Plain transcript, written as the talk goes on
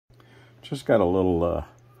Just got a little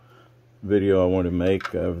video I want to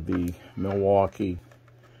make of the Milwaukee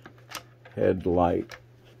headlight,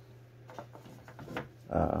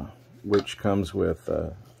 which comes with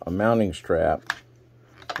a mounting strap.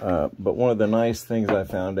 But one of the nice things I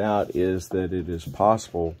found out is that it is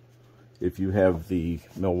possible, if you have the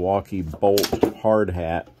Milwaukee Bolt hard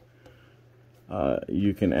hat,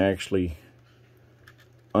 you can actually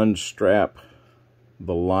unstrap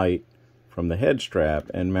the light from the head strap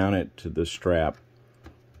and mount it to the strap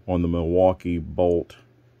on the Milwaukee Bolt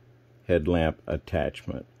headlamp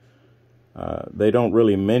attachment. They don't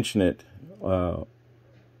really mention it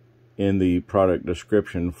in the product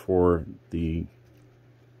description for the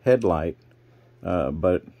headlight,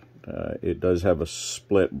 but it does have a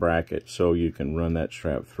split bracket, so you can run that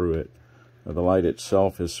strap through it. The light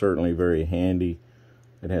itself is certainly very handy.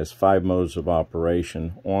 It has 5 modes of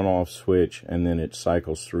operation, on-off switch, and then it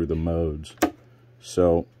cycles through the modes.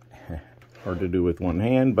 So, hard to do with one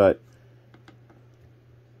hand, but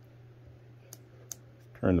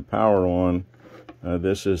turn the power on.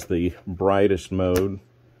 This is the brightest mode,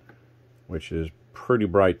 which is pretty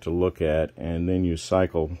bright to look at, and then you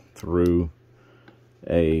cycle through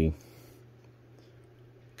a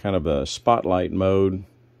kind of a spotlight mode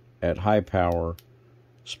at high power,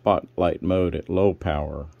 spotlight mode at low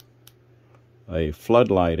power, a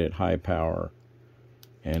floodlight at high power,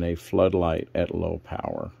 and a floodlight at low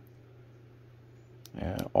power.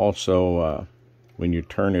 Also, when you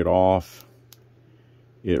turn it off,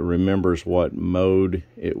 it remembers what mode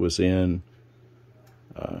it was in,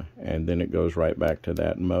 and then it goes right back to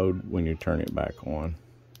that mode when you turn it back on,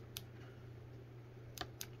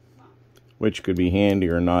 which could be handy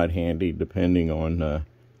or not handy depending on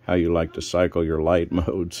how you like to cycle your light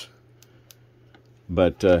modes.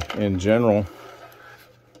 But in general,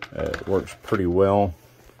 it works pretty well.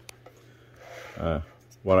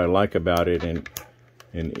 What I like about it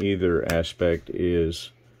in either aspect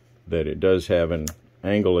is that it does have an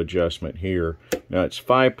angle adjustment here. Now it's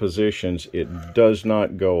 5 positions. It does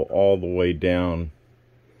not go all the way down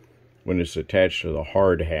when it's attached to the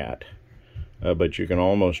hard hat, but you can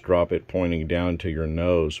almost drop it pointing down to your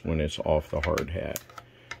nose when it's off the hard hat.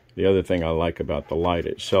 The other thing I like about the light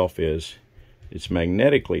itself is it's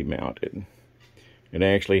magnetically mounted. It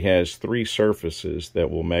actually has 3 surfaces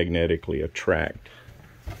that will magnetically attract.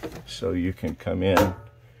 So you can come in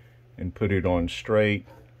and put it on straight,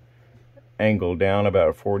 angled down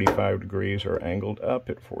about 45 degrees, or angled up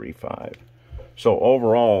at 45. So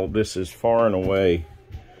overall, this is far and away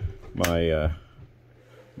my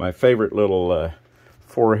my favorite little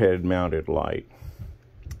forehead mounted light.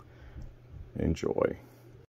 Enjoy.